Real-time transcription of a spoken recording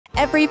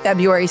Every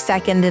February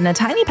 2nd in a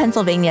tiny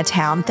Pennsylvania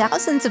town,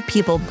 thousands of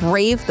people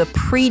brave the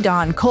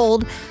pre-dawn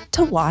cold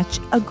to watch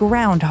a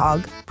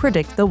groundhog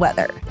predict the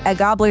weather. At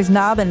Gobbler's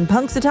Knob in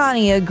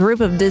Punxsutawney, a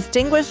group of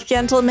distinguished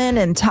gentlemen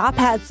in top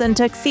hats and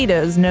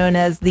tuxedos known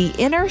as the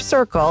Inner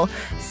Circle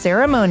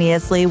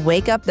ceremoniously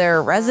wake up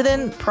their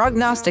resident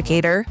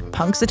prognosticator,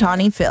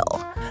 Punxsutawney Phil.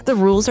 The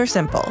rules are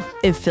simple.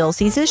 If Phil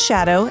sees his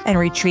shadow and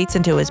retreats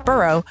into his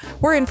burrow,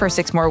 we're in for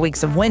 6 more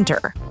weeks of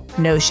winter.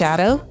 No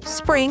shadow,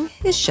 spring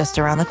is just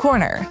around the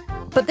corner.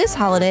 But this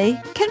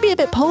holiday can be a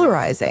bit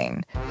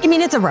polarizing. I mean,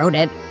 it's a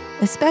rodent.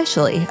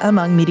 Especially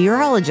among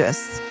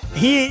meteorologists.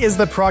 He is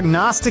the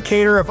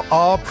prognosticator of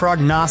all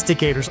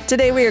prognosticators.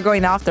 Today we are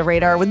going off the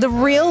radar with the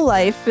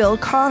real-life Phil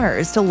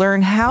Connors to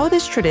learn how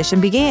this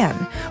tradition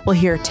began. We'll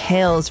hear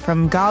tales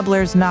from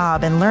Gobbler's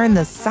Knob and learn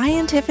the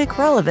scientific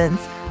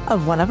relevance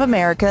of one of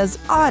America's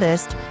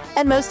oddest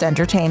and most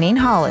entertaining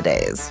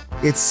holidays.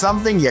 It's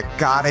something you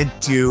gotta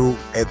do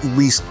at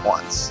least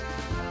once.